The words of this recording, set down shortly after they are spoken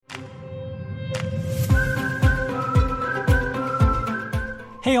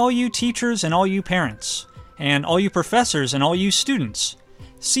Hey, all you teachers and all you parents, and all you professors and all you students.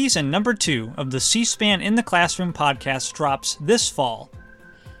 Season number 2 of the C-SPAN in the Classroom podcast drops this fall.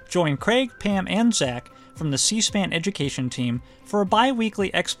 Join Craig, Pam, and Zach from the C-SPAN education team for a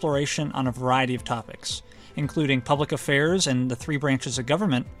bi-weekly exploration on a variety of topics, including public affairs and the 3 branches of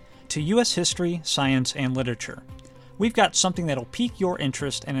government, to U.S. history, science, and literature. We've got something that'll pique your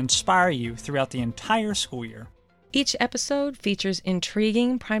interest and inspire you throughout the entire school year. Each episode features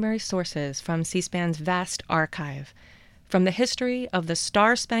intriguing primary sources from C-SPAN's vast archive. From the history of the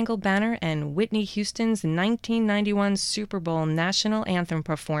Star-Spangled Banner and Whitney Houston's 1991 Super Bowl national anthem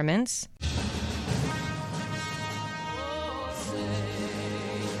performance,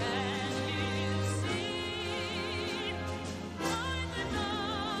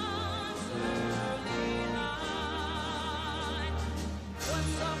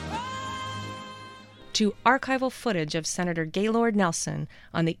 to archival footage of Senator Gaylord Nelson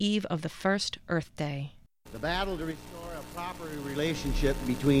on the eve of the first Earth Day. The battle to restore a proper relationship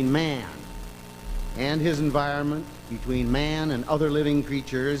between man and his environment, between man and other living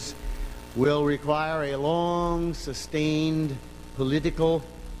creatures, will require a long, sustained political,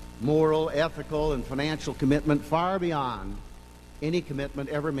 moral, ethical, and financial commitment far beyond any commitment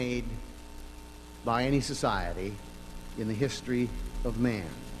ever made by any society in the history of man.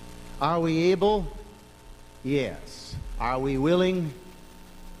 Are we able? Yes. Are we willing?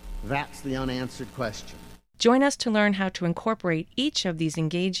 That's the unanswered question. Join us to learn how to incorporate each of these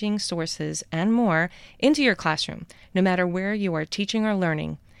engaging sources and more into your classroom, no matter where you are teaching or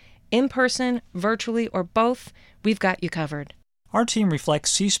learning. In person, virtually, or both, we've got you covered. Our team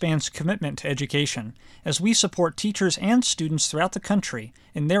reflects C-SPAN's commitment to education as we support teachers and students throughout the country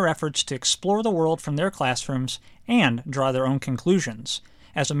in their efforts to explore the world from their classrooms and draw their own conclusions,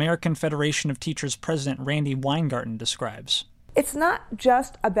 as American Federation of Teachers President Randi Weingarten describes. It's not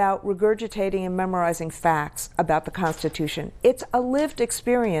just about regurgitating and memorizing facts about the Constitution. It's a lived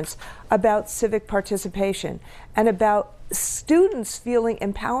experience about civic participation and about students feeling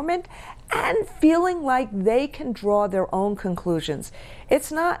empowerment and feeling like they can draw their own conclusions.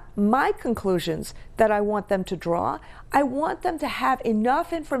 It's not my conclusions that I want them to draw. I want them to have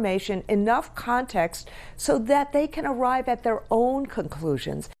enough information, enough context, so that they can arrive at their own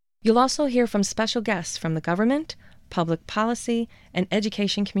conclusions. You'll also hear from special guests from the government, public policy, and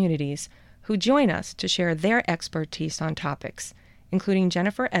education communities who join us to share their expertise on topics, including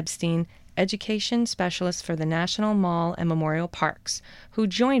Jennifer Epstein, education specialist for the National Mall and Memorial Parks, who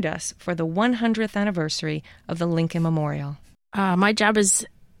joined us for the 100th anniversary of the Lincoln Memorial. My job as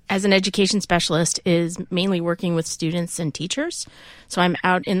an education specialist is mainly working with students and teachers. So I'm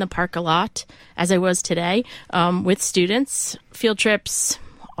out in the park a lot, as I was today, with students, field trips,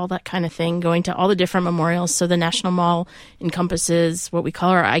 all that kind of thing, going to all the different memorials. So the National Mall encompasses what we call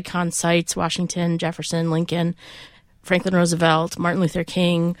our icon sites: Washington, Jefferson, Lincoln, Franklin Roosevelt, Martin Luther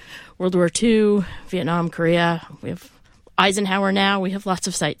King, World War II, Vietnam, Korea. We have Eisenhower now. We have lots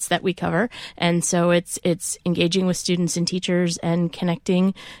of sites that we cover. And so it's engaging with students and teachers and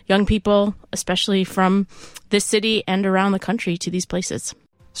connecting young people, especially from this city and around the country, to these places.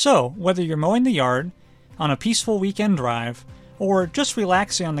 So, whether you're mowing the yard, on a peaceful weekend drive, or just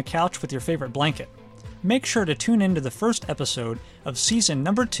relaxing on the couch with your favorite blanket, make sure to tune into the first episode of season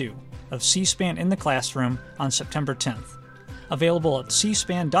number 2 of C-SPAN in the Classroom on September 10th. Available at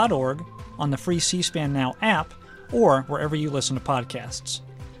cspan.org, on the free C-SPAN Now app, or wherever you listen to podcasts.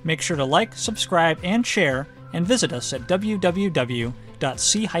 Make sure to like, subscribe, and share, and visit us at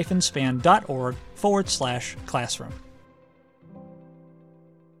www.c-span.org/classroom.